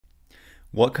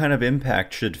What kind of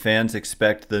impact should fans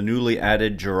expect the newly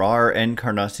added Jerar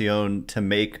Encarnacion to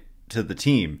make to the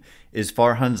team? Is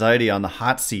Farhan Zaidi on the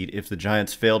hot seat if the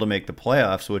Giants fail to make the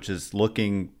playoffs, which is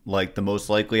looking like the most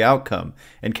likely outcome?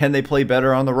 And can they play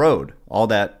better on the road? All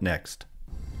that next.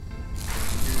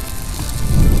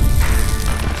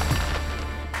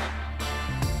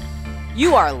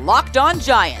 You are Locked On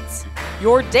Giants,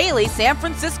 your daily San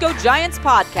Francisco Giants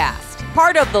podcast.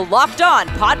 Part of the Locked On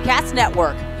Podcast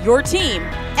Network, your team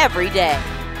every day.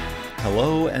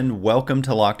 Hello and welcome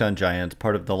to Locked On Giants,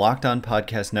 part of the Locked On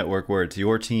Podcast Network, where it's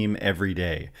your team every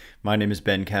day. My name is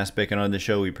Ben Kaspick, and on the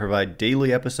show we provide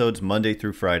daily episodes Monday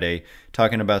through Friday,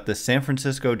 talking about the San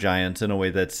Francisco Giants in a way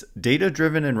that's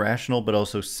data-driven and rational, but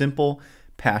also simple,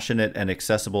 passionate, and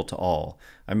accessible to all.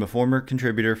 I'm a former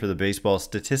contributor for the baseball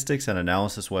statistics and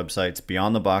analysis websites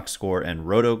Beyond the Box Score and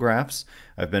Rotographs.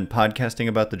 I've been podcasting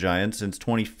about the Giants since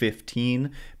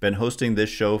 2015, been hosting this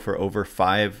show for over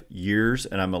 5 years,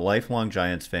 and I'm a lifelong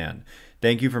Giants fan.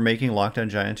 Thank you for making Locked On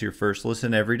Giants your first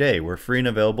listen every day. We're free and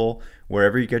available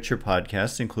wherever you get your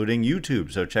podcasts, including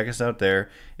YouTube. So check us out there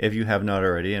if you have not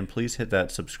already, and please hit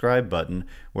that subscribe button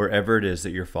wherever it is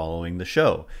that you're following the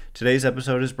show. Today's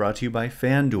episode is brought to you by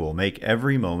FanDuel. Make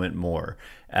every moment more.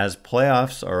 As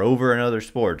playoffs are over in other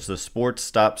sports, the sports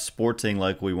stop sportsing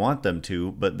like we want them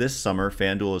to, but this summer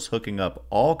FanDuel is hooking up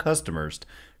all customers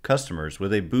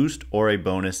with a boost or a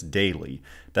bonus daily.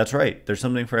 That's right, there's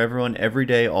something for everyone every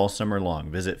day all summer long.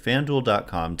 Visit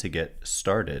FanDuel.com to get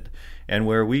started. And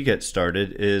where we get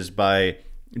started is by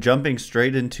jumping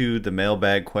straight into the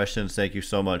mailbag questions. Thank you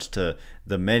so much to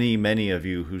the many of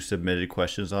you who submitted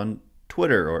questions on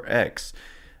Twitter or X.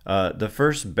 The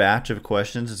first batch of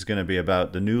questions is going to be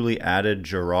about the newly added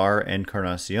Jerar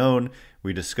Encarnacion.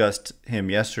 We discussed him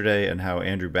yesterday and how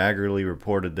Andrew Baggerly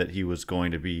reported that he was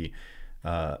going to be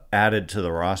added to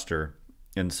the roster,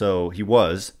 and so he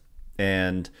was.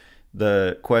 And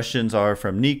the questions are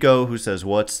from Niko, who says,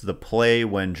 what's the play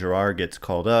when Jerar gets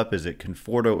called up? Is it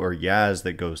Conforto or Yaz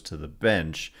that goes to the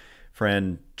bench?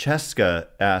 Francesca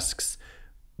asks,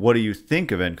 what do you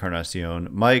think of Encarnacion?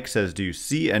 Mike says, do you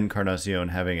see Encarnacion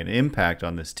having an impact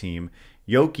on this team?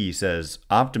 Yoki says,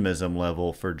 optimism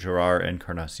level for Jerar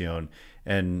Encarnacion.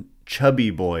 And Chubby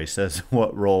Boy says,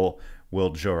 what role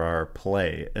will Jerar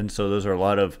play? And so those are a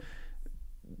lot of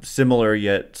similar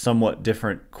yet somewhat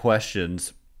different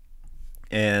questions.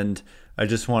 And I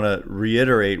just want to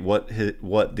reiterate what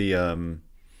the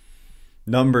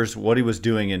numbers, what he was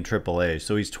doing in AAA.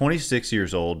 So he's 26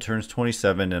 years old, turns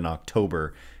 27 in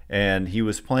October, and he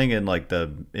was playing in like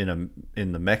in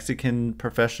the Mexican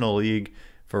professional league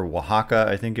for Oaxaca,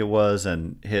 I think it was,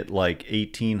 and hit like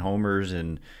 18 homers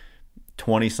in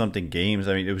 20-something games.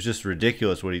 I mean, it was just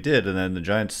ridiculous what he did. And then the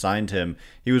Giants signed him.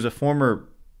 He was a former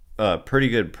pretty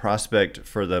good prospect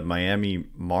for the Miami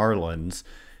Marlins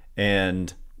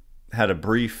and had a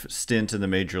brief stint in the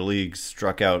major leagues,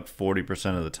 struck out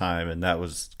 40% of the time, and that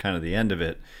was kind of the end of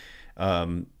it.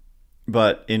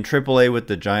 But in AAA with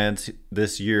the Giants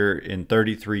this year in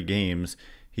 33 games,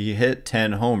 he hit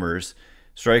 10 homers.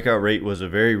 Strikeout rate was a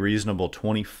very reasonable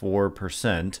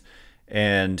 24%.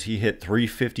 And he hit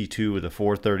 352 with a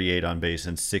 438 on base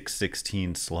and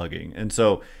 616 slugging. And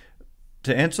so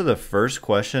to answer the first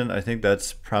question, I think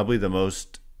that's probably the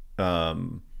most,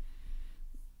 the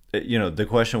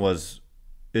question was,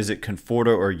 is it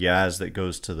Conforto or Yaz that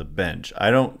goes to the bench? I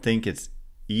don't think it's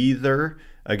either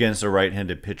against a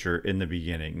right-handed pitcher in the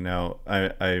beginning. Now,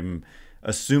 I'm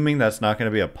assuming that's not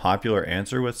going to be a popular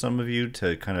answer with some of you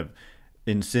to kind of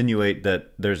insinuate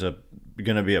that there's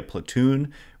going to be a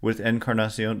platoon with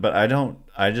Encarnacion, but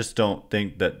I just don't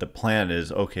think that the plan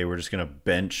is, okay, we're just going to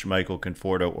bench Michael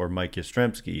Conforto or Mike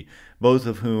Yastrzemski, both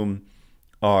of whom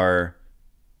are,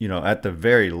 at the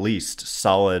very least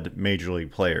solid major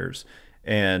league players.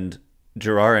 And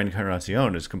Jerar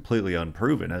Encarnacion is completely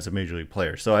unproven as a major league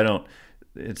player. So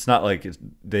it's not like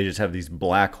they just have these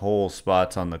black hole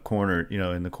spots on the corner,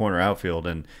 in the corner outfield,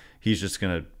 and he's just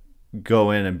going to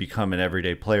go in and become an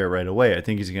everyday player right away. I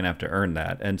think he's going to have to earn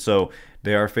that. And so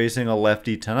they are facing a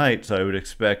lefty tonight, so I would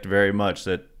expect very much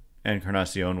that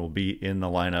Encarnacion will be in the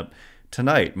lineup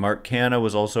tonight. Mark Canha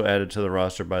was also added to the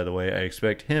roster, by the way. I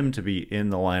expect him to be in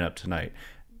the lineup tonight.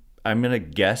 I'm going to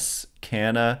guess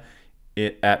Canha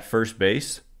at first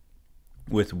base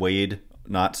with Wade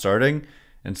not starting.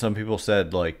 And some people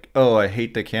said, like, oh, I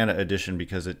hate the Canha addition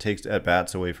because it takes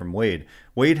at-bats away from Wade.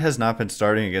 Wade has not been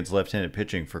starting against left-handed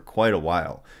pitching for quite a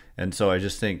while. And so I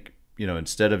just think,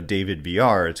 instead of David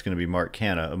Villar, it's going to be Mark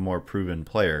Canha, a more proven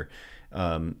player.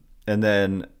 And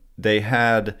then they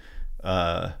had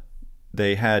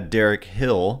Derek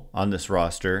Hill on this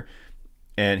roster,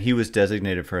 and he was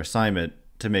designated for assignment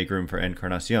to make room for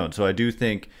Encarnacion. So I do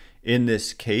think in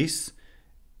this case,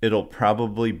 it'll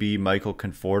probably be Michael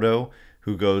Conforto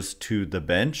who goes to the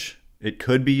bench. It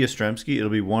could be Yastrzemski. It'll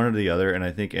be one or the other, and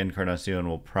I think Encarnacion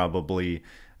will probably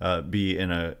be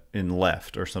in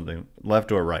left or something,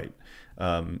 left or right,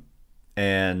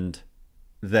 and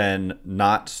then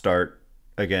not start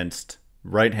against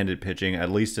right-handed pitching,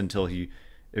 at least until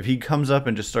if he comes up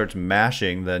and just starts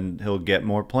mashing, then he'll get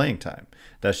more playing time.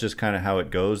 That's just kind of how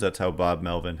it goes. That's how Bob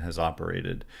Melvin has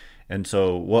operated. And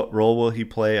so what role will he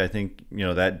play? I think,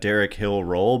 that Derek Hill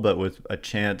role, but with a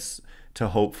chance to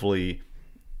hopefully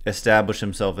establish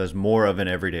himself as more of an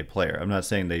everyday player. I'm not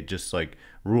saying they just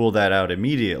rule that out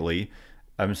immediately.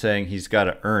 I'm saying he's got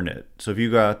to earn it. So if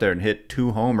you go out there and hit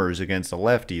 2 homers against a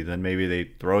lefty, then maybe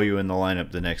they throw you in the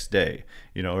lineup the next day,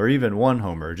 or even 1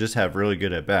 homer, just have really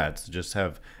good at bats, just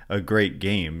have a great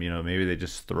game. Maybe they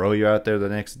just throw you out there the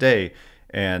next day,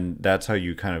 and that's how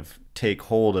you kind of take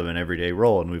hold of an everyday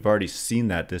role. And we've already seen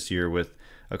that this year with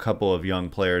a couple of young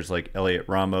players like Elliot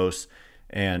Ramos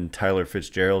and Tyler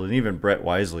Fitzgerald, and even Brett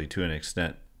Wisely to an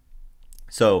extent.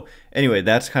 So anyway,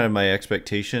 that's kind of my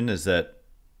expectation, is that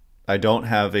I don't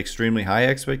have extremely high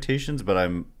expectations, but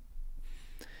I'm,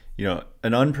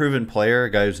 an unproven player, a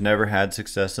guy who's never had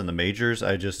success in the majors.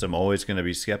 I just am always going to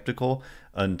be skeptical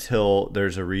until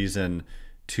there's a reason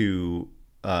to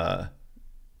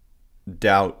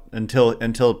doubt,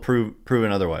 until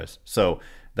proven otherwise. So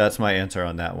that's my answer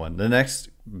on that one. The next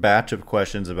batch of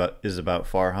questions is about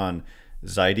Farhan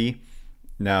Zaidi.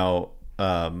 Now,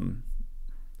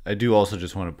 I do also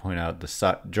just want to point out the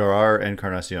Jerar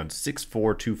Encarnacion,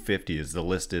 6'4", 250 is the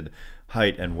listed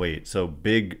height and weight. So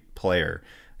big player.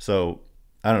 So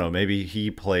I don't know, maybe he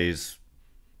plays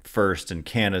first and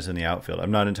Canha's in the outfield.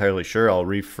 I'm not entirely sure. I'll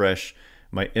refresh.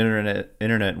 My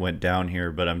internet went down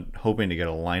here, but I'm hoping to get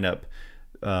a lineup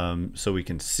so we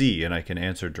can see and I can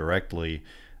answer directly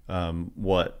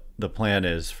what the plan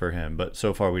is for him. But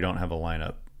so far we don't have a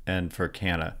lineup, and for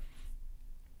Canha.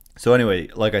 So anyway,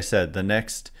 like I said, the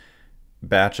next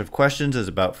batch of questions is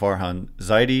about Farhan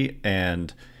Zaidi,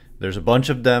 and there's a bunch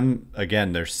of them.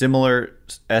 Again, they're similar.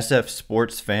 SF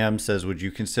Sports Fam says, would you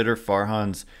consider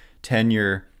Farhan's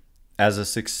tenure as a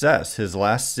success? His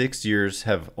last 6 years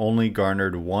have only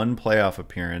garnered 1 playoff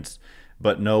appearance,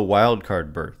 but no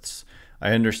wildcard berths.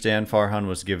 I understand Farhan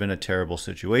was given a terrible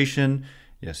situation.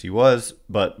 Yes, he was,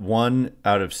 but 1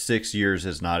 out of 6 years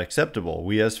is not acceptable.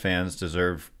 We as fans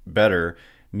deserve better,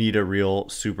 need a real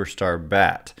superstar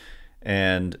bat.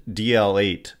 And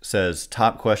DL8 says,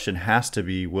 top question has to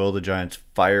be, will the Giants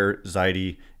fire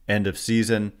Zaidi end of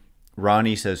season?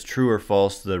 Ronnie says, true or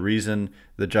false, the reason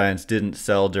the Giants didn't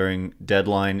sell during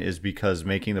deadline is because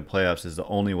making the playoffs is the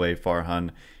only way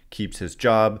Farhan keeps his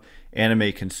job.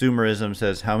 Anime Consumerism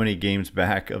says, how many games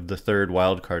back of the 3rd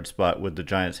wildcard spot would the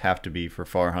Giants have to be for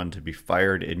Farhan to be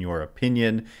fired, in your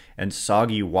opinion? And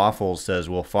Soggy Waffles says,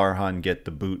 will Farhan get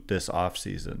the boot this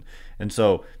offseason? And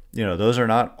so, those are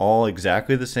not all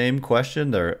exactly the same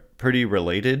question. They're pretty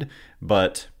related,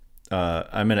 but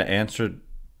I'm going to answer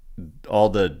all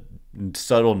the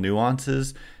subtle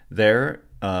nuances there.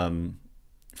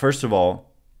 First of all,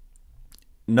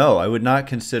 no, I would not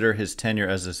consider his tenure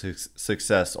as a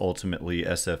success ultimately,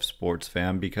 SF Sports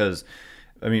Fam, because,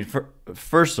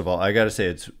 first of all, I got to say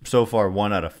it's so far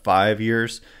 1 out of 5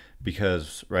 years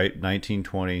because, right, 19,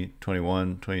 20,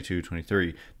 21, 22,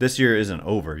 23, this year isn't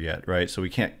over yet, right? So we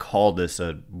can't call this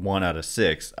a 1 out of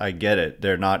 6. I get it.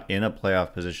 They're not in a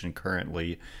playoff position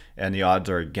currently, and the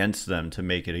odds are against them to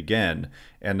make it again.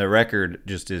 And the record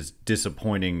just is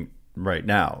disappointing right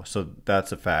now. So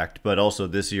that's a fact. But also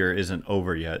this year isn't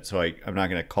over yet. So I'm not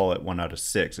going to call it 1 out of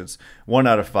 6. It's 1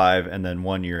 out of 5 and then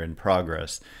 1 year in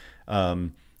progress.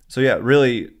 So yeah,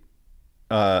 really,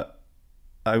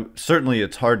 certainly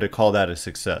it's hard to call that a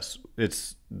success.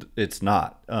 It's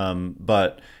not.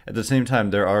 But at the same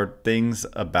time, there are things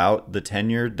about the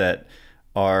tenure that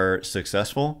are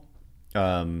successful.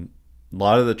 A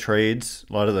lot of the trades,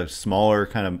 a lot of the smaller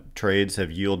kind of trades have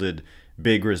yielded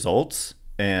big results.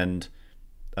 And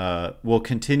we'll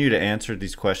continue to answer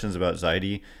these questions about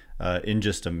Zaidi in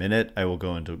just a minute. I will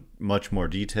go into much more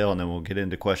detail, and then we'll get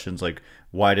into questions like,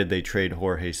 why did they trade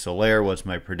Jorge Soler? What's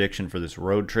my prediction for this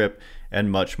road trip?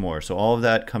 And much more. So all of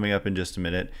that coming up in just a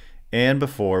minute. And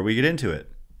before we get into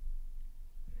it,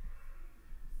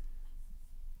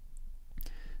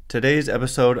 today's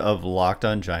episode of Locked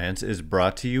on Giants is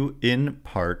brought to you in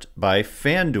part by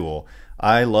FanDuel.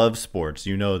 I love sports,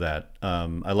 you know that.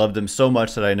 I love them so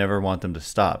much that I never want them to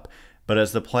stop. But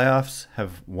as the playoffs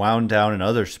have wound down in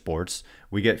other sports,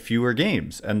 we get fewer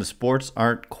games, and the sports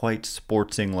aren't quite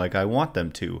sportsing like I want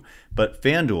them to. But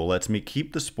FanDuel lets me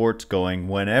keep the sports going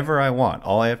whenever I want.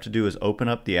 All I have to do is open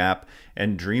up the app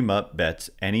and dream up bets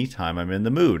anytime I'm in the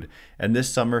mood. And this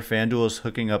summer, FanDuel is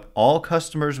hooking up all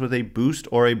customers with a boost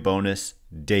or a bonus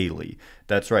daily.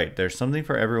 That's right. There's something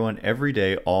for everyone every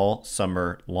day all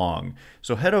summer long.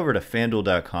 So head over to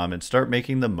FanDuel.com and start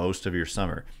making the most of your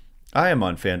summer. I am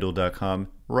on FanDuel.com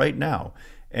right now.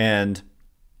 And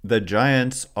the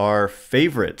Giants are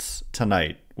favorites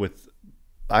tonight with,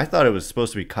 I thought it was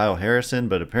supposed to be Kyle Harrison,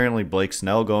 but apparently Blake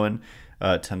Snell going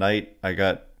tonight. I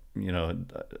got,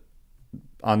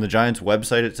 on the Giants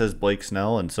website it says Blake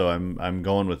Snell, and so I'm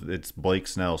going with it's Blake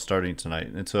Snell starting tonight.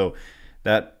 And so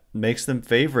that makes them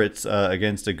favorites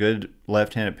against a good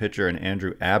left-handed pitcher in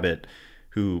Andrew Abbott,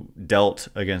 who dealt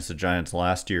against the Giants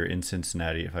last year in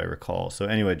Cincinnati, if I recall. So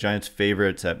anyway, Giants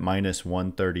favorites at minus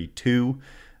 132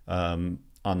 on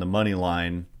the money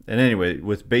line. And anyway,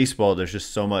 with baseball, there's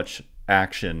just so much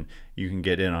action you can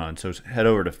get in on. So head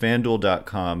over to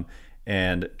FanDuel.com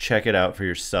and check it out for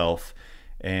yourself.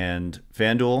 And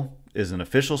FanDuel is an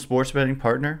official sports betting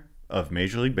partner of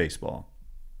Major League Baseball.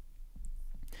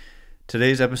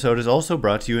 Today's episode is also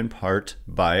brought to you in part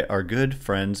by our good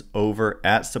friends over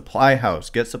at Supply House.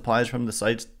 Get supplies from the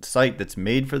site that's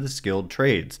made for the skilled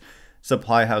trades.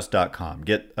 Supplyhouse.com.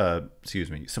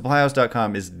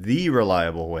 Supplyhouse.com is the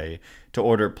reliable way to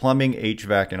order plumbing,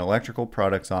 HVAC, and electrical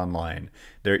products online.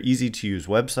 Their easy-to-use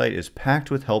website is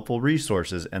packed with helpful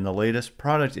resources and the latest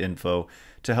product info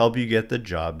to help you get the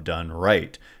job done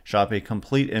right. Shop a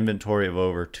complete inventory of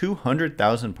over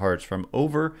 200,000 parts from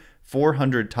over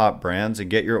 400 top brands and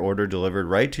get your order delivered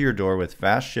right to your door with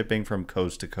fast shipping from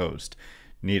coast to coast.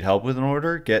 Need help with an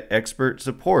order? Get expert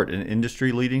support and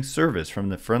industry-leading service from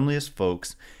the friendliest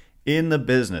folks in the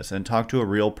business and talk to a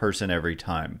real person every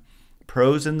time.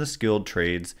 Pros in the skilled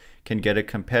trades can get a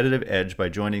competitive edge by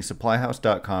joining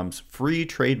SupplyHouse.com's free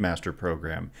TradeMaster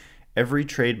program. Every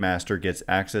TradeMaster gets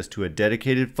access to a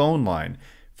dedicated phone line,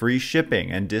 free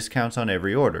shipping, and discounts on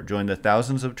every order. Join the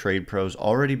thousands of trade pros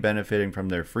already benefiting from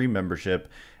their free membership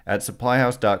at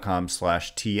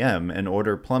supplyhouse.com/TM and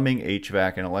order plumbing,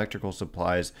 HVAC, and electrical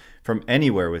supplies from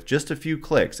anywhere with just a few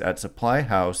clicks at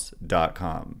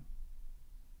supplyhouse.com.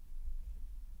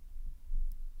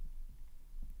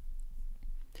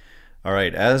 All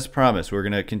right, as promised, we're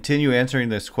going to continue answering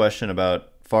this question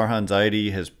about Farhan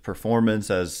Zaidi, his performance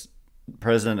as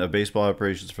president of baseball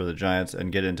operations for the Giants,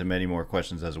 and get into many more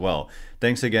questions as well.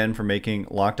 Thanks again for making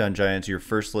Locked On Giants your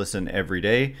first listen every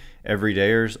day.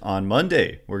 Everydayers, on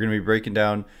Monday, we're going to be breaking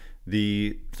down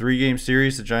the 3-game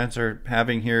series the Giants are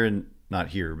having here in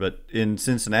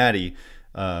Cincinnati,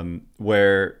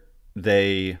 where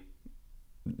they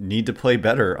need to play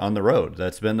better on the road.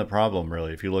 That's been the problem,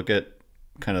 really. If you look at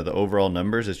kind of the overall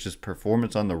numbers, it's just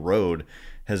performance on the road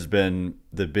has been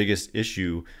the biggest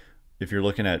issue if you're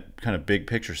looking at kind of big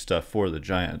picture stuff for the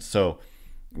Giants. So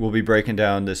we'll be breaking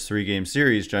down this 3-game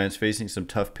series. Giants facing some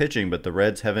tough pitching, but the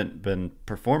Reds haven't been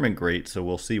performing great, so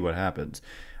we'll see what happens.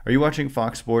 Are you watching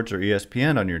Fox Sports or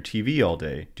ESPN on your TV all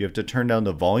day? Do you have to turn down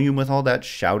the volume with all that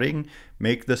shouting?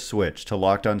 Make the switch to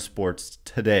Locked On Sports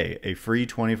today, a free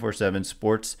 24/7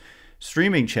 sports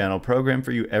streaming channel programmed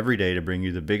for you every day to bring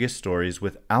you the biggest stories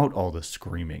without all the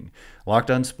screaming. Locked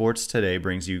On Sports Today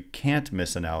brings you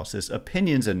can't-miss analysis,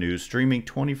 opinions, and news streaming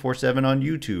 24/7 on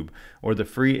YouTube or the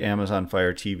free Amazon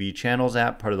Fire TV channels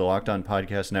app, part of the Locked On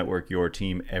Podcast Network, your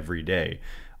team every day.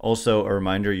 Also, a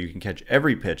reminder, you can catch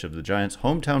every pitch of the Giants'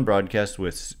 hometown broadcast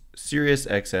with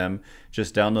SiriusXM.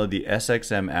 Just download the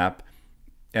SXM app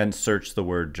and search the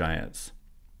word Giants.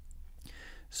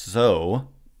 So,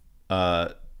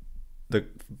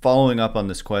 following up on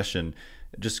this question,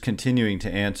 just continuing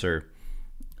to answer,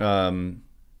 I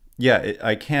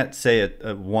can't say it.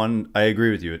 I agree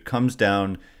with you. It comes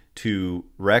down to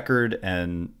record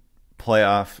and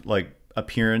playoff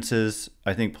appearances.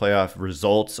 I think playoff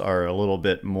results are a little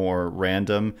bit more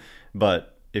random,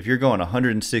 but if you're going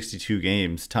 162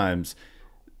 games times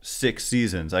 6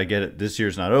 seasons, I get it. This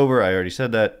year's not over. I already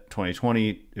said that.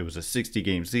 2020, it was a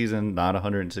 60-game season, not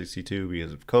 162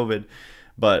 because of COVID,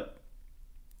 but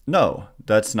no,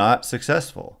 that's not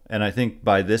successful. And I think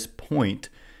by this point,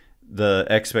 the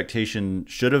expectation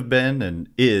should have been and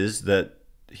is that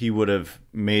he would have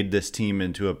made this team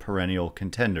into a perennial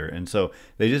contender. And so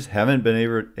they just haven't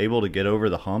been able to get over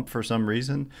the hump for some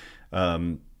reason.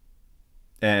 And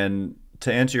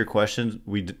to answer your question,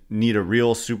 we need a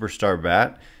real superstar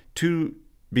bat. To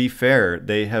be fair,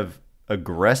 they have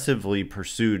aggressively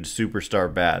pursued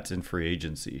superstar bats in free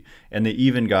agency, and they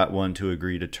even got one to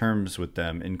agree to terms with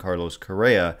them in Carlos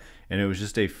Correa, and it was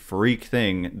just a freak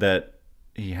thing that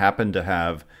he happened to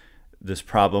have this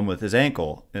problem with his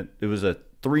ankle. It was a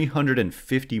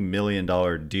 $350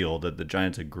 million deal that the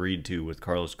Giants agreed to with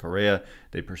Carlos Correa.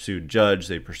 They pursued Judge.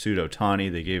 They pursued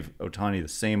Ohtani. They gave Ohtani the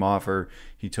same offer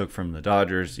he took from the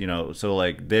Dodgers. So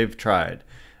like they've tried.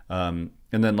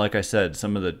 And then, like I said,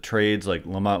 some of the trades like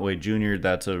Lamont Wade Jr.,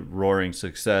 that's a roaring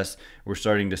success. We're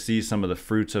starting to see some of the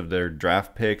fruits of their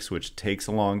draft picks, which takes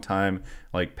a long time,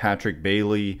 like Patrick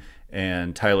Bailey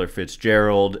and Tyler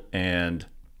Fitzgerald, and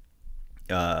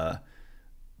on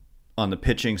the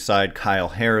pitching side, Kyle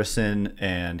Harrison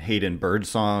and Hayden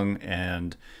Birdsong,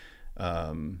 and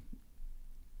I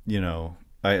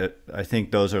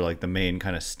think those are like the main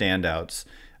kind of standouts.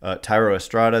 Thairo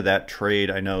Estrada, that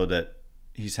trade, I know that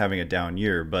he's having a down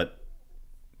year, but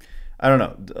I don't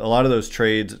know. A lot of those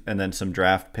trades and then some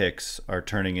draft picks are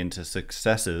turning into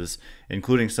successes,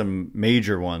 including some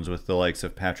major ones with the likes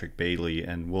of Patrick Bailey,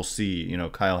 and we'll see,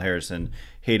 Kyle Harrison,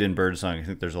 Hayden Birdsong. I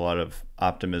think there's a lot of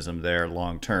optimism there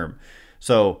long term.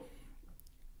 So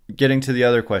getting to the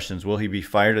other questions, will he be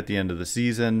fired at the end of the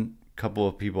season? A couple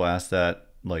of people asked that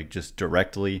like just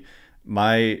directly.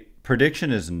 My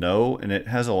prediction is no, and it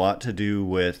has a lot to do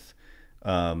with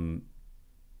the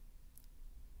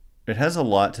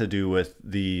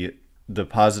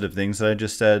positive things that I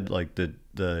just said, like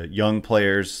the young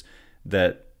players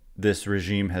that this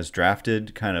regime has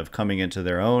drafted kind of coming into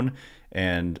their own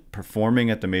and performing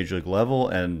at the major league level,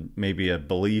 and maybe a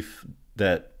belief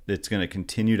that it's going to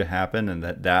continue to happen and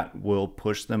that will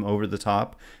push them over the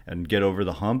top and get over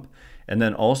the hump. And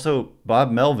then also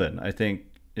Bob Melvin, I think,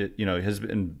 has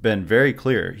been very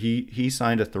clear. He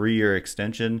signed a 3-year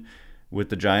extension with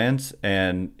the Giants,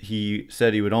 and he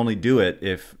said he would only do it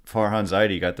if Farhan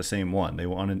Zaidi got the same one.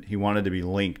 He wanted to be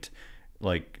linked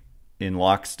like in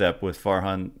lockstep with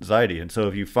Farhan Zaidi. And so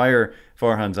if you fire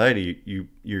Farhan Zaidi,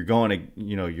 you're going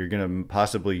to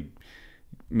possibly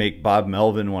make Bob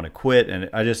Melvin want to quit. And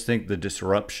I just think the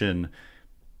disruption,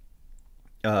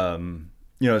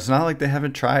 it's not like they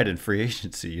haven't tried in free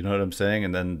agency, you know what I'm saying?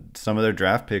 And then some of their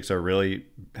draft picks are really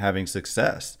having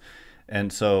success.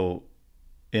 And so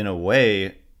in a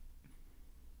way,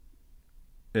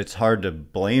 it's hard to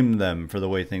blame them for the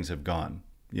way things have gone,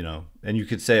 and you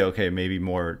could say, okay, maybe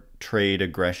more trade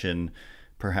aggression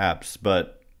perhaps,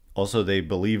 but also they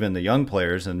believe in the young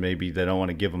players and maybe they don't want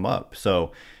to give them up.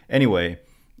 So anyway,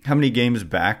 how many games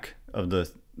back of the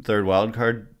third wild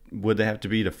card would they have to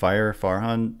be to fire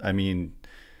Farhan? I mean,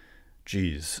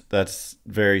 geez, that's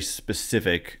very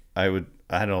specific. I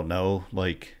don't know.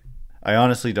 Like, I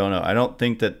honestly don't know. I don't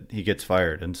think that he gets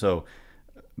fired. And so,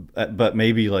 but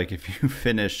maybe like if you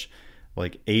finish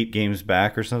like 8 games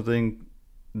back or something,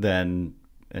 then,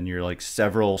 and you're like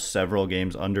several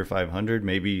games under 500,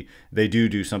 maybe they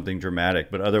do something dramatic.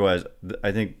 But otherwise,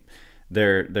 I think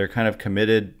they're kind of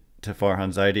committed to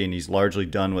Farhan Zaidi, and he's largely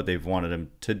done what they've wanted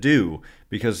him to do,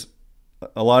 because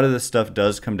a lot of this stuff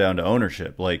does come down to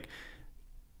ownership. Like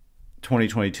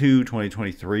 2022,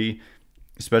 2023,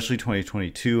 especially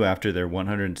 2022, after their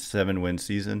 107-win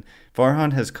season,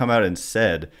 Farhan has come out and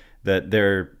said that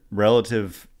their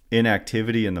relative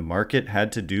inactivity in the market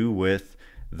had to do with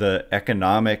the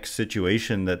economic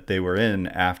situation that they were in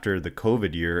after the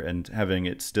COVID year and having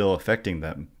it still affecting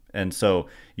them. And so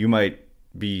you might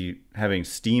be having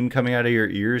steam coming out of your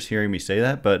ears hearing me say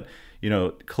that, but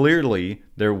clearly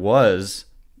there was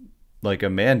like a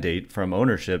mandate from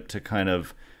ownership to kind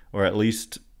of, or at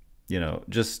least,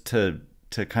 just to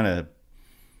kind of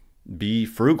be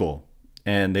frugal,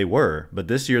 and they were, but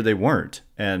this year they weren't,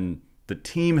 and the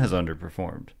team has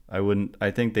underperformed.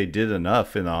 I think they did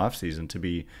enough in the offseason to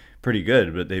be pretty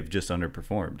good, but they've just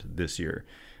underperformed this year.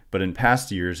 But in past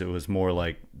years, it was more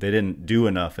like they didn't do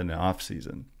enough in the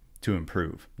offseason to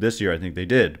improve. This year, I think they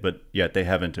did, but yet they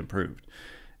haven't improved.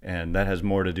 And that has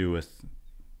more to do with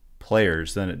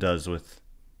players than it does with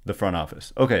the front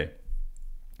office. Okay.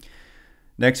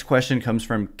 Next question comes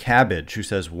from Cabbage, who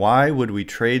says, why would we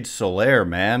trade Soler,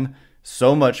 man?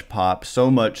 So much pop, so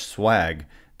much swag.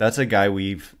 That's a guy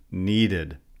we've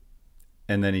needed.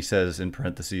 And then he says in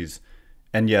parentheses,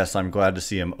 and yes, I'm glad to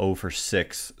see him 0 for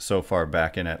 6 so far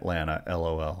back in Atlanta,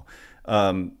 LOL.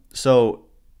 So,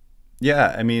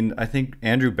 yeah, I mean, I think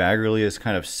Andrew Baggerly has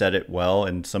kind of said it well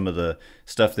in some of the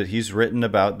stuff that he's written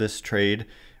about this trade,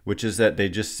 which is that they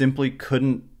just simply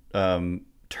couldn't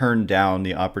turn down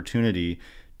the opportunity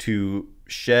to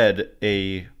shed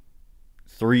a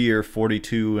 3-year,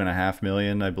 $42.5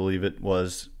 million, I believe it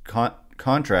was,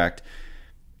 contract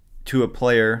to a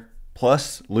player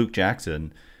plus Luke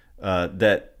Jackson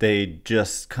that they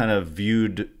just kind of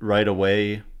viewed right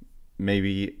away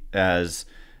maybe as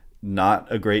not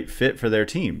a great fit for their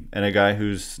team. And a guy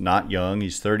who's not young,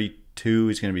 he's 32,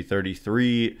 he's going to be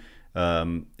 33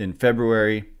 in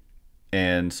February.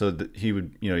 And so he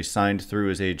would, he signed through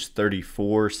his age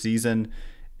 34 season,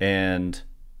 and,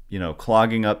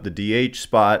 clogging up the DH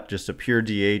spot, just a pure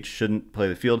DH, shouldn't play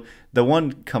the field. The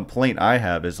one complaint I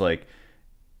have is like,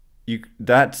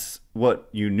 that's what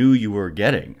you knew you were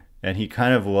getting. And he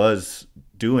kind of was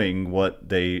doing what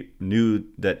they knew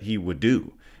that he would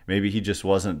do. Maybe he just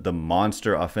wasn't the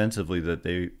monster offensively that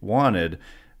they wanted,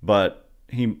 but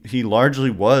he largely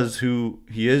was who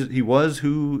he is. He was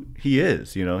who he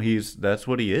is. That's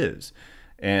what he is.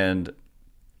 And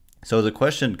so the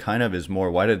question kind of is more,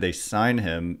 why did they sign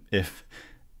him if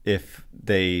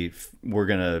they were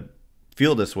gonna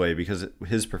feel this way? Because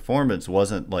his performance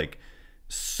wasn't like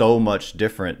so much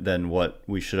different than what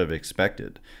we should have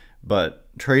expected. But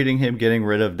trading him, getting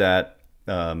rid of that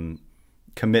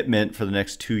commitment for the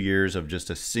next 2 years of just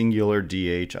a singular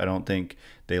DH. I don't think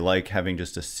they like having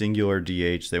just a singular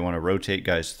DH. They want to rotate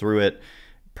guys through it.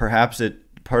 Perhaps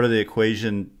part of the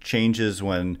equation changes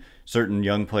when certain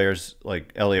young players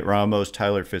like Elliot Ramos,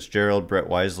 Tyler Fitzgerald, Brett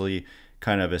Wisely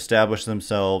kind of establish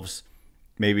themselves.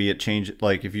 Maybe it changed.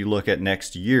 Like if you look at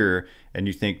next year and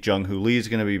you think Jung-Hoo Lee is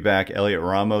going to be back, Elliot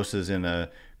Ramos is in a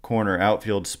corner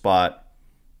outfield spot.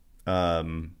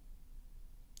 And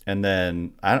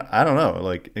then I don't know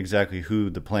like exactly who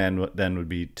the plan then would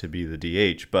be to be the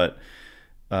DH, but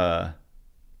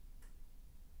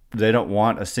they don't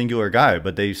want a singular guy,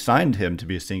 but they signed him to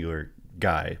be a singular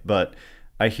guy. But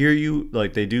I hear you,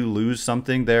 like they do lose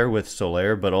something there with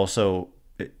Soler, but also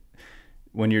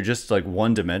when you're just like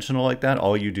one dimensional like that,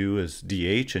 all you do is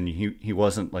DH, and he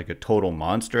wasn't like a total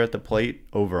monster at the plate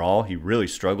overall. He really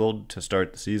struggled to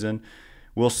start the season.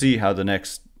 We'll see how the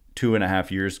next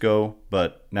 2.5 years go,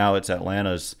 but now it's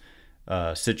Atlanta's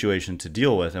situation to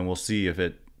deal with, and we'll see if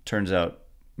it turns out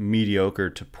mediocre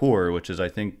to poor, which is, I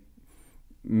think,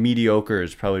 mediocre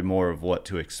is probably more of what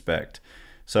to expect.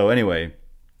 So anyway,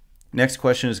 next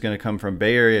question is going to come from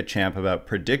Bay Area Champ about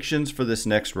predictions for this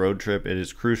next road trip. It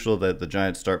is crucial that the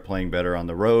Giants start playing better on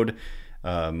the road.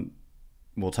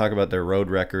 We'll talk about their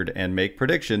road record and make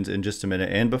predictions in just a minute.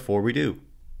 And before we do,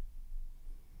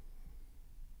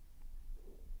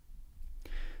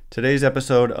 today's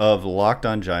episode of Locked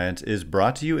On Giants is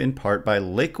brought to you in part by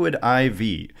Liquid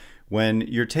IV. When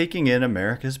you're taking in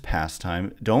America's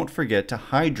pastime, don't forget to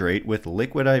hydrate with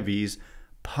Liquid IV's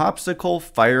Popsicle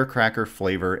Firecracker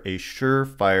flavor, a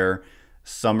surefire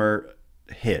summer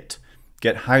hit.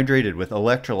 Get hydrated with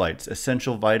electrolytes,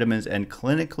 essential vitamins, and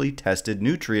clinically tested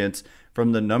nutrients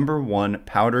from the #1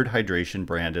 powdered hydration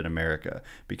brand in America.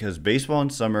 Because baseball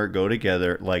and summer go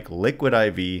together like Liquid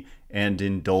IV and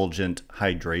indulgent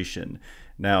hydration.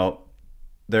 Now,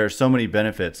 there are so many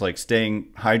benefits, like staying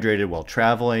hydrated while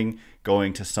traveling,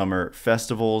 going to summer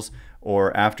festivals,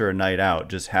 or after a night out,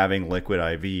 just having Liquid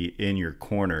IV in your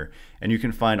corner. And you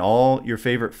can find all your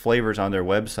favorite flavors on their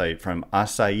website, from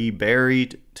acai berry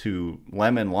to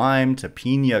lemon lime to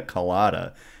pina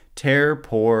colada. Tear,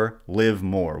 pour, live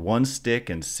more. 1 stick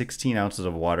and 16 ounces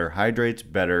of water hydrates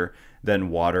better than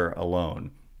water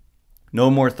alone. No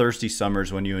more thirsty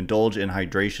summers when you indulge in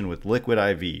hydration with Liquid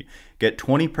IV. Get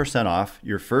 20% off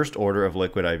your first order of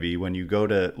Liquid IV when you go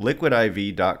to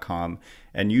liquidiv.com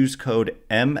and use code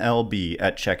MLB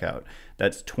at checkout.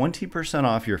 That's 20%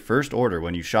 off your first order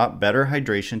when you shop Better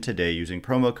Hydration today using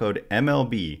promo code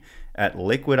MLB at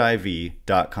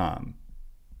liquidiv.com.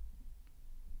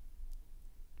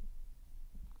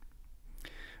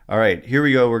 All right, here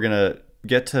we go. We're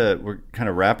kind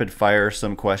of rapid fire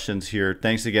some questions here.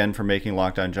 Thanks again for making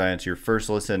Locked On Giants your first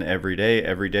listen every day.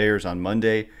 Every dayers on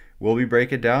Monday. We'll be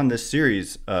breaking down this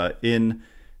series in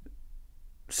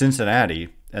Cincinnati,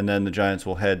 and then the Giants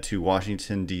will head to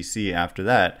Washington, D.C. after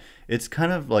that. It's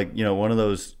kind of like, one of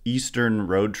those Eastern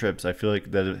road trips I feel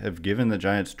like that have given the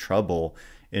Giants trouble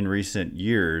in recent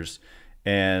years.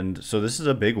 And so this is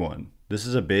a big one. This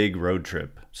is a big road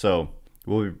trip. So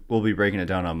we'll be breaking it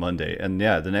down on Monday. And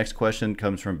yeah, the next question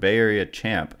comes from Bay Area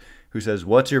Champ, who says,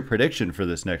 what's your prediction for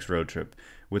this next road trip?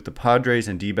 With the Padres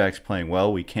and D-backs playing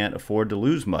well, we can't afford to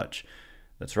lose much.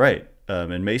 That's right.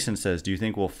 And Mason says, do you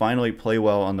think we'll finally play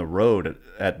well on the road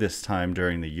at this time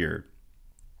during the year?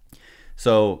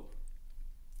 So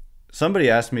somebody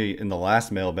asked me in the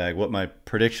last mailbag what my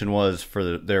prediction was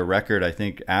for their record, I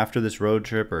think, after this road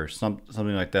trip or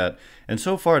something like that. And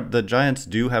so far, the Giants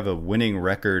do have a winning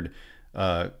record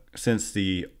since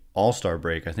the All-Star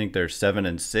break. I think they're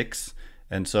 7-6.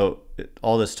 And so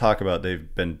all this talk about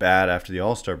they've been bad after the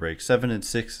All-Star break,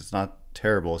 7-6 is not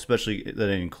terrible, especially that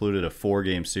it included a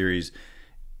 4-game series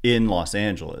in Los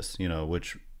Angeles,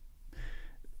 which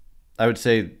I would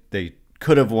say they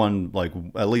could have won like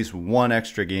at least one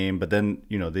extra game, but then,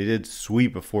 they did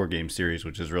sweep a 4-game series,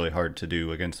 which is really hard to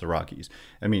do against the Rockies.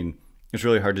 I mean, it's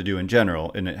really hard to do in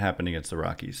general, and it happened against the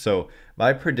Rockies. So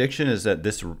my prediction is that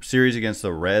this series against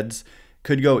the Reds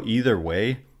could go either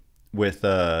way with 2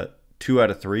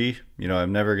 out of 3.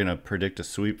 I'm never going to predict a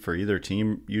sweep for either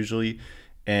team usually.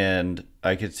 And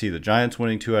I could see the Giants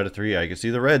winning 2 out of 3. I could see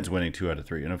the Reds winning 2 out of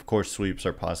 3. And of course, sweeps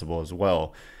are possible as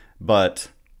well. But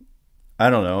I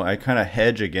don't know. I kind of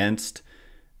hedge against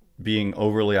being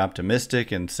overly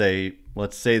optimistic and say,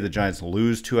 let's say the Giants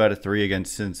lose 2 out of 3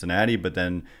 against Cincinnati, but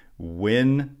then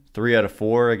win 3 out of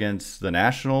 4 against the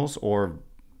Nationals, or,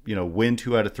 win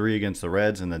 2 out of 3 against the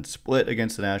Reds and then split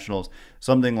against the Nationals,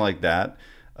 something like that.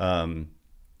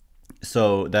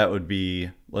 So that would be,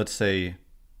 let's say,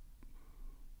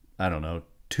 I don't know,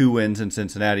 2 wins in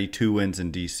Cincinnati, 2 wins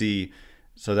in D.C.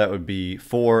 So that would be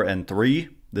 4 and 3.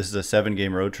 This is a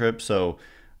 7-game road trip, so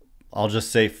I'll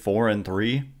just say 4 and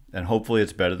 3, and hopefully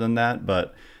it's better than that.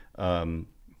 But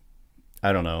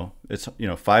I don't know. It's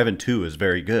 5 and 2 is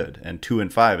very good, and 2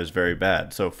 and 5 is very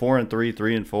bad. So 4 and 3,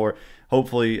 3 and 4,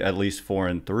 hopefully at least 4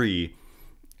 and 3.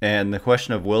 And the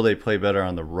question of will they play better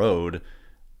on the road?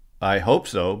 I hope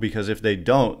so, because if they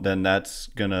don't, then that's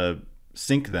gonna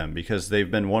sink them, because they've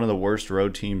been one of the worst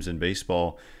road teams in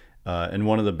baseball. And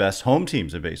one of the best home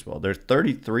teams in baseball. They're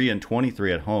 33 and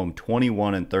 23 at home,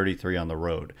 21 and 33 on the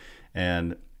road.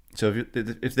 And so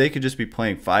if they could just be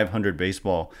playing 500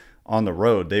 baseball on the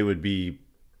road, they would be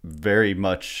very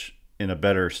much in a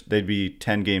better. They'd be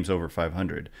 10 games over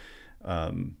 500.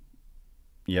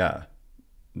 Yeah,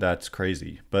 that's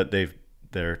crazy. But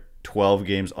they're 12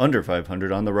 games under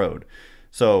 500 on the road.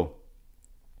 So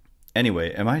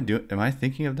anyway, am I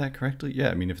thinking of that correctly? Yeah,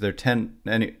 I mean, if they're 10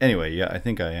 anyway, yeah, I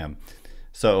think I am.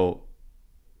 So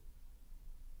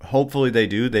hopefully they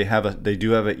do. They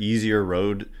do have an easier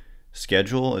road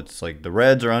schedule. It's like the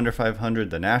Reds are under 500,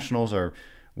 the Nationals are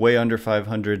way under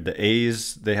 500, the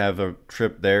A's, they have a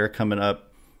trip there coming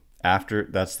up after.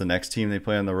 That's the next team they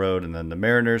play on the road, and then the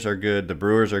Mariners are good, the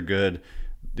Brewers are good.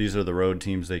 These are the road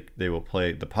teams they will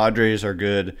play. The Padres are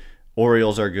good,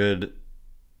 Orioles are good,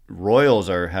 Royals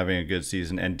are having a good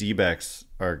season, and D-backs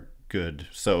are good.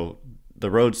 So the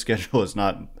road schedule is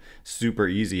not super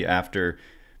easy after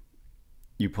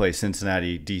you play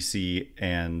Cincinnati, D.C.,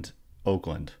 and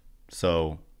Oakland.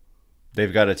 So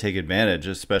they've got to take advantage,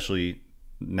 especially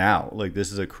now. Like,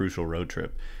 this is a crucial road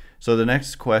trip. So the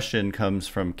next question comes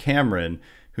from Cameron,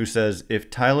 who says, if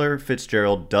Tyler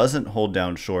Fitzgerald doesn't hold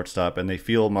down shortstop and they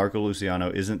feel Marco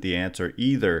Luciano isn't the answer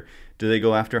either, do they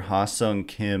go after Ha-Sung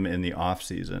Kim in the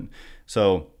offseason?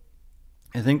 So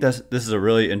I think this is a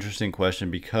really interesting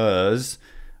question, because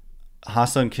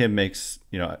Ha-Sung Kim makes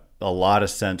a lot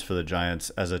of sense for the Giants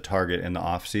as a target in the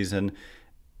offseason.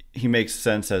 He makes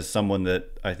sense as someone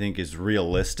that I think is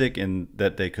realistic in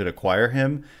that they could acquire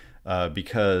him,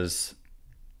 because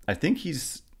I think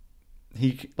he's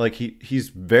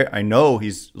very. I know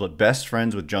he's best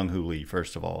friends with Jung-Hoo Lee,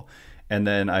 first of all, and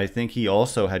then I think he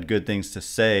also had good things to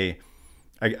say.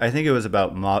 I think it was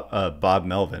about Bob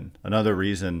Melvin. Another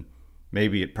reason,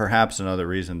 perhaps another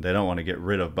reason they don't want to get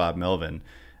rid of Bob Melvin,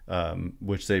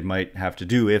 which they might have to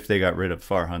do if they got rid of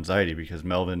Farhan Zaidi, because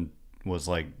Melvin was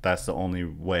like, that's the only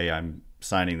way I'm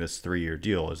signing this 3-year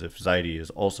deal, is if Zaidi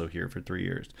is also here for 3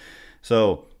 years.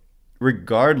 So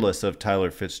regardless of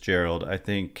Tyler Fitzgerald, I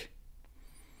think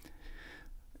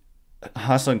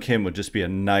Ha-Sung Kim would just be a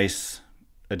nice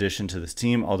addition to this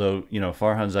team. Although,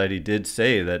 Farhan Zaidi did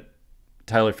say that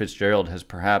Tyler Fitzgerald has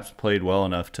perhaps played well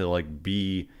enough to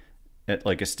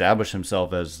establish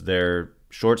himself as their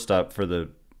shortstop for the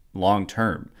long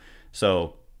term.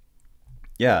 So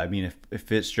yeah, I mean, if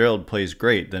Fitzgerald plays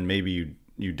great, then maybe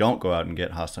you don't go out and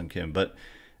get Ha-Sung Kim. But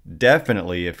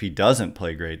definitely, if he doesn't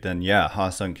play great, then yeah,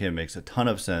 Ha-Sung Kim makes a ton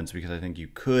of sense, because I think you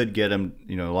could get him.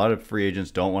 A lot of free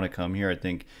agents don't want to come here. I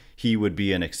think he would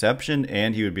be an exception,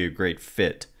 and he would be a great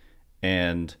fit.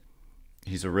 And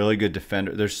he's a really good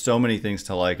defender. There's so many things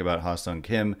to like about Ha-Sung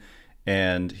Kim,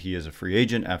 and he is a free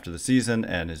agent after the season,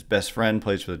 and his best friend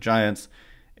plays for the Giants,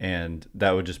 and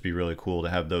that would just be really cool to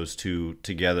have those two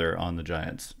together on the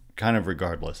Giants, kind of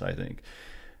regardless, I think.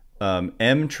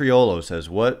 M. Triolo says,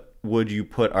 what would you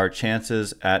put our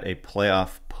chances at a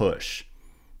playoff push?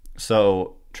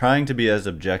 So trying to be as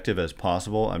objective as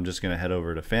possible, I'm just going to head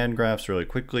over to Fangraphs really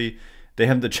quickly. They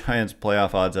have the Giants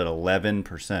playoff odds at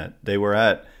 11%. They were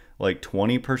at like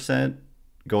 20%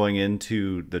 going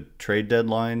into the trade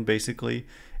deadline, basically.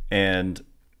 And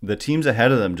the teams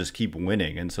ahead of them just keep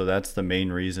winning. And so that's the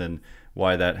main reason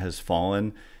why that has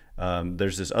fallen.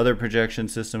 There's this other projection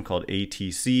system called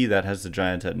ATC that has the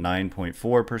Giants at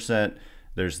 9.4%.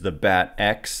 There's the Bet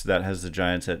X that has the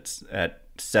Giants at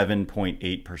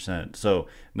 7.8%. So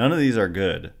none of these are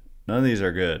good. None of these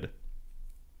are good.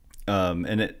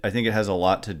 I think it has a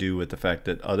lot to do with the fact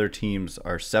that other teams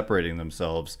are separating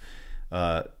themselves.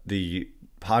 The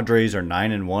Padres are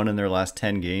 9-1 in their last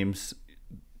 10 games,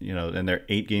 and they're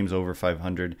 8 games over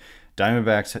 500.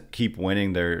 Diamondbacks keep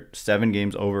winning. They're 7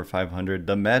 games over 500.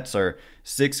 The Mets are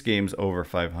 6 games over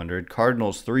 500.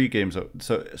 Cardinals 3 games.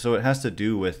 So it has to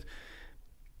do with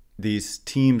these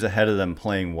teams ahead of them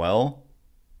playing well.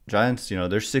 Giants, they're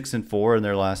 6-4 in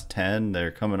their last 10. They're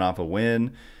coming off a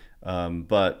win, and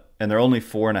they're only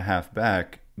 4.5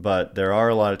 back. But there are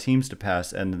a lot of teams to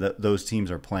pass, and those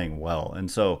teams are playing well. And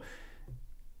so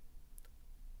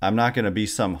I'm not going to be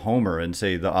some homer and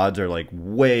say the odds are like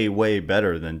way, way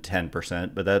better than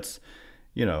 10%, but that's,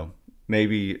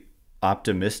 maybe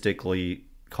optimistically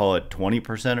call it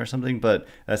 20% or something. But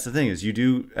that's the thing is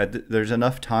there's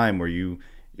enough time where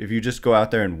if you just go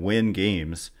out there and win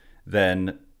games,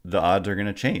 then the odds are going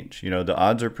to change. The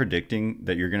odds are predicting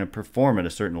that you're going to perform at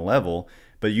a certain level,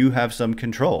 but you have some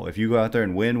control. If you go out there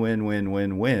and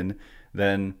win,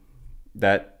 then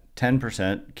that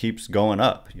 10% keeps going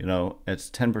up. It's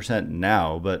 10%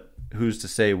 now, but who's to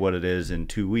say what it is in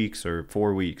 2 weeks or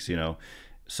 4 weeks,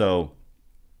 So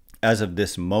as of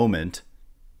this moment,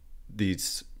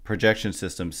 these projection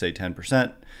systems say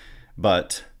 10%,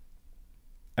 but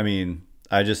I mean,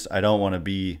 I don't want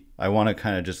to I want to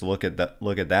kind of just look at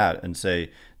that and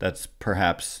say that's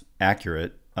perhaps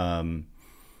accurate, and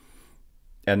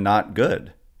not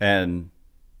good. And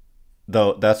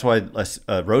though that's why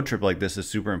a road trip like this is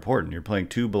super important. You're playing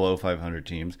 2 below 500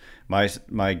 teams.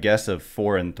 My guess of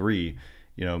 4-3,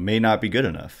 may not be good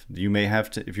enough. You may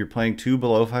have to, if you're playing 2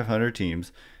 below 500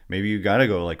 teams, maybe you got to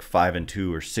go like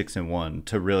 5-2 or 6-1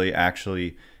 to really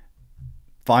actually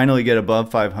finally get above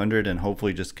 500 and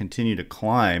hopefully just continue to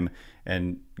climb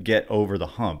and get over the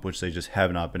hump, which they just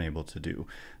have not been able to do.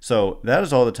 So that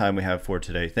is all the time we have for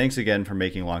today. Thanks again for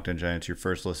making Locked On Giants your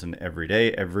first listen every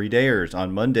day. Everydayers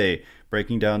on Monday,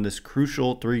 breaking down this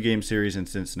crucial 3-game series in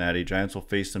Cincinnati. Giants will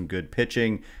face some good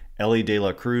pitching. Elly De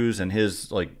La Cruz and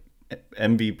his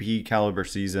MVP caliber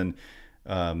season.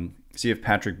 See if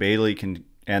Patrick Bailey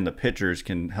and the pitchers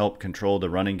can help control the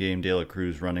running game. De La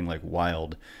Cruz running like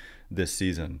wild this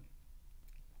season.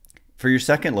 For your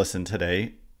second listen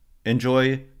today,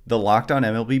 enjoy the Locked On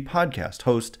MLB podcast.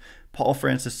 Host Paul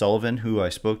Francis Sullivan, who I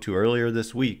spoke to earlier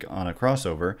this week on a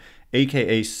crossover,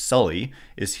 aka Sully,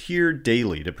 is here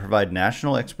daily to provide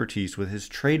national expertise with his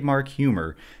trademark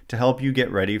humor to help you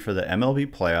get ready for the MLB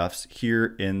playoffs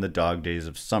here in the dog days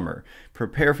of summer.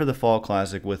 Prepare for the Fall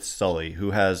Classic with Sully,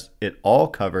 who has it all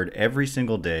covered every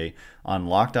single day on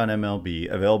Locked On MLB,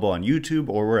 available on YouTube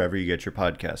or wherever you get your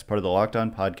podcasts. Part of the Locked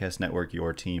On Podcast Network,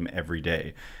 your team every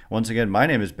day. Once again, my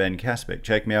name is Ben Kaspick.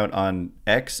 Check me out on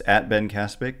X at Ben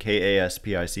Kaspick,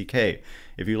 Kaspick.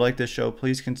 If you like this show,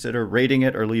 please consider rating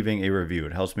it or leaving a review.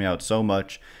 It helps me out so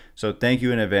much. So thank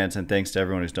you in advance, and thanks to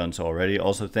everyone who's done so already.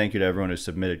 Also, thank you to everyone who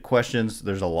submitted questions.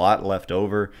 There's a lot left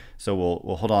over, so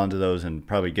we'll hold on to those and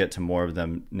probably get to more of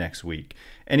them next week.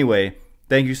 Anyway,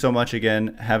 thank you so much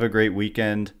again. Have a great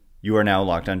weekend. You are now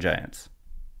Locked On Giants.